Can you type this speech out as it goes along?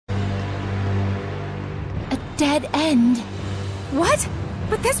dead end. What?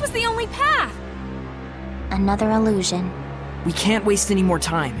 But this was the only path! Another illusion. We can't waste any more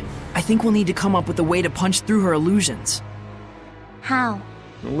time. I think we'll need to come up with a way to punch through her illusions. How?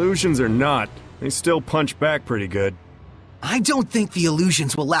 Illusions or not, they still punch back pretty good. I don't think the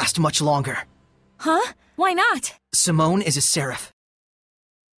illusions will last much longer. Huh? Why not? Simone is a seraph.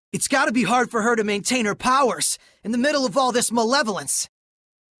 It's gotta be hard for her to maintain her powers in the middle of all this malevolence.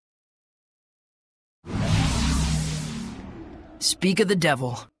 Speak of the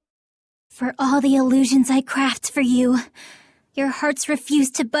devil. For all the illusions I craft for you, your hearts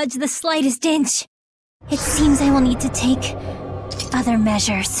refuse to budge the slightest inch. It seems I will need to take other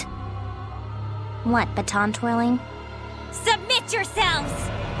measures. What, baton twirling? Submit yourselves!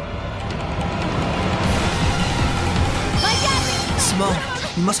 Simone,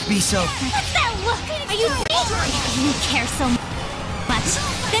 you must be so... What's that look? Are you You care so much.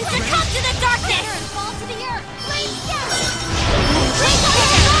 Then succumb to the darkness! Fall to the earth!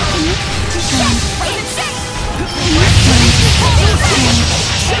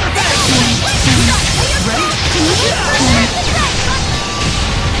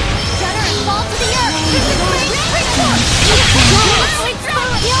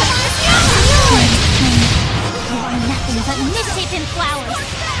 But misshapen flowers,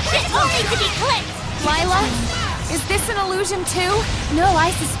 fit only to be clipped! Lila? Is this an illusion too? No,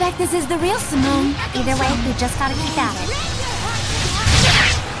 I suspect this is the real Simone. Either way, we just gotta keep at it.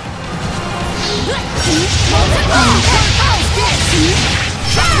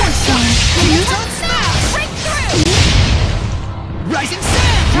 Rising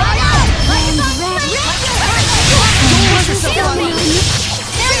sand!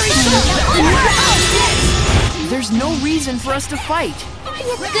 There's no reason for us to fight. Be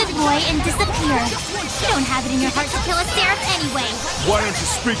a good boy and disappear. You don't have it in your heart to kill a seraph anyway. Why don't you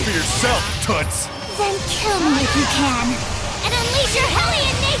speak for yourself, Toots? Then kill me if you can. And unleash your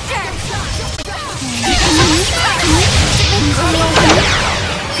hellion nature!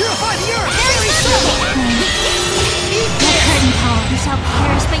 Purify the earth! The curtain call, you shall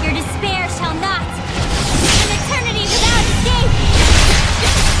perish, but your despair shall not. An eternity without escape!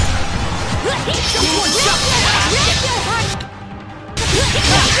 Just one shot!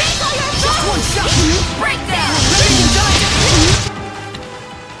 Just one shot! Breakdown!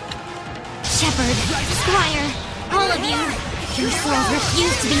 Shepherd, Squire, all of you, your souls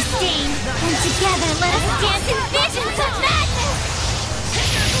refuse to be stained, and together let us dance in visions of madness!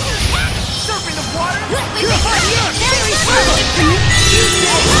 Serpent of water! Purify the earth!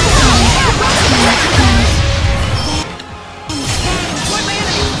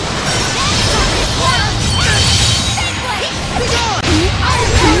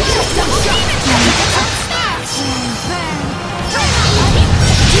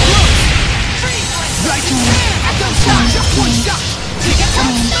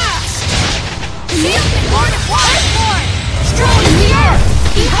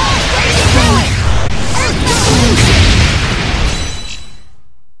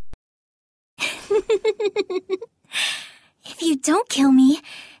 If you don't kill me,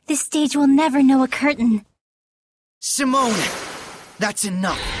 this stage will never know a curtain. Simone! That's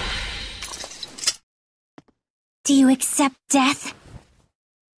enough. Do you accept death?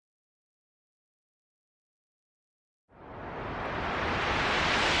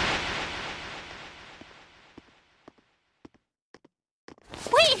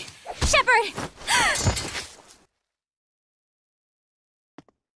 Wait! Shepherd!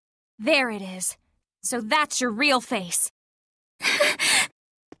 There it is. So that's your real face.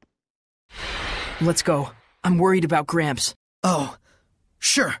 Let's go. I'm worried about Gramps. Oh,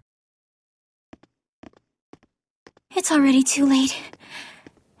 sure. It's already too late.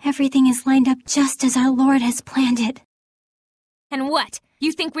 Everything is lined up just as our Lord has planned it. And what?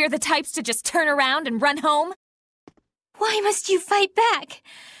 You think we're the types to just turn around and run home? Why must you fight back?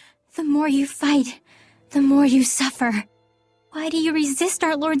 The more you fight, the more you suffer. Why do you resist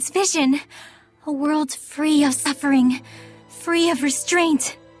our Lord's vision? A world free of suffering, free of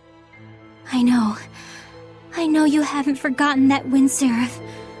restraint. I know you haven't forgotten that wind seraph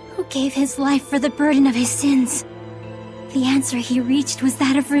who gave his life for the burden of his sins. The answer he reached was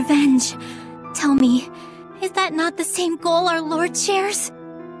that of revenge. Tell me, is that not the same goal our Lord shares?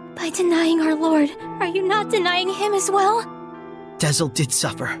 By denying our Lord, are you not denying him as well? Dezel did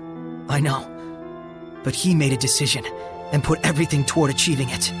suffer, I know. But he made a decision and put everything toward achieving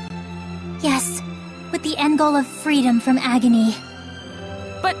it. Yes, with the end goal of freedom from agony.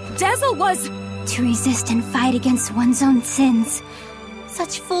 But Dezel was... To resist and fight against one's own sins.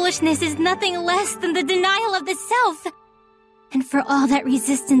 Such foolishness is nothing less than the denial of the self. And for all that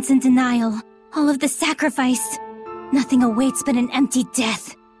resistance and denial, All of the sacrifice. Nothing awaits but an empty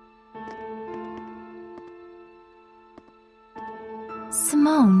death.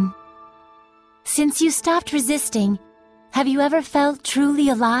 Simone, since you stopped resisting, have you ever felt truly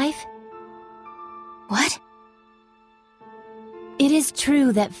alive? What? It is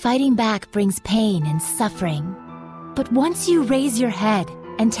true that fighting back brings pain and suffering. But once you raise your head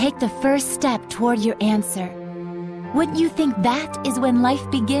and take the first step toward your answer, wouldn't you think that is when life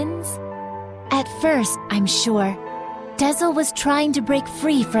begins? At first, I'm sure, Dezel was trying to break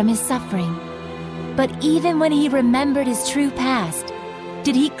free from his suffering. But even when he remembered his true past,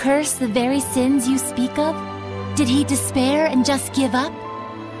 did he curse the very sins you speak of? Did he despair and just give up?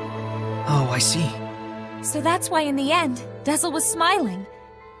 Oh, I see. So that's why in the end, Dezel was smiling.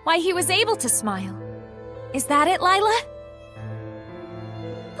 Why he was able to smile. Is that it, Lila?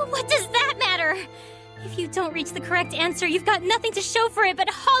 But what does that matter? If you don't reach the correct answer, you've got nothing to show for it but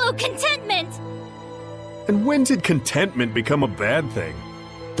hollow contentment! And when did contentment become a bad thing?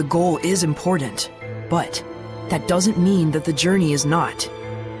 The goal is important, but that doesn't mean that the journey is not.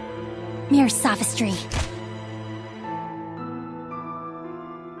 Mere sophistry.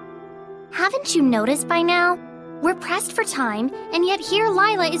 Haven't you noticed by now? We're pressed for time, and yet here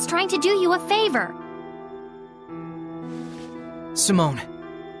Lila is trying to do you a favor. Simone,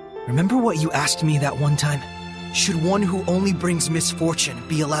 remember what you asked me that one time? Should one who only brings misfortune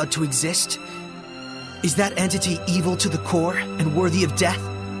be allowed to exist? Is that entity evil to the core and worthy of death?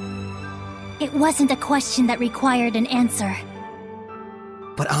 It wasn't a question that required an answer.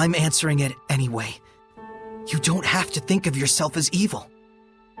 But I'm answering it anyway. You don't have to think of yourself as evil.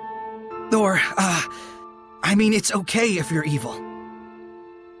 Or, I mean, it's okay if you're evil.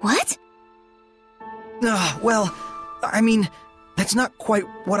 What? Well, I mean, that's not quite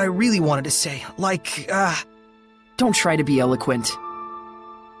what I really wanted to say. Like, Don't try to be eloquent.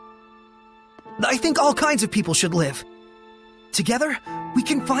 I think all kinds of people should live. Together, we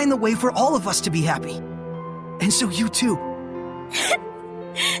can find the way for all of us to be happy. And so you too.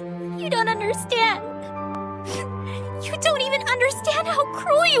 You don't understand. You don't even understand how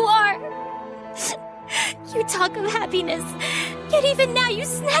cruel you are. You talk of happiness, yet even now you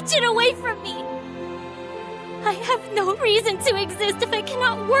snatch it away from me. I have no reason to exist if I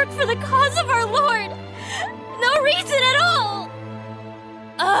cannot work for the cause of our Lord. No reason at all.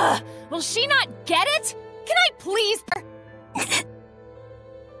 Will she not get it? Can I please?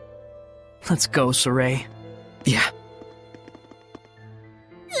 Let's go, Saray. Yeah.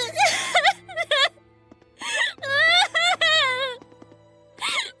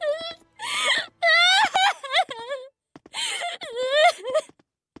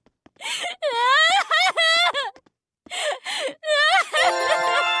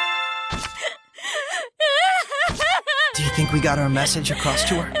 Do you think we got our message across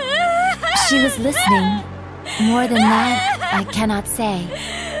to her? She was listening. More than that, I cannot say.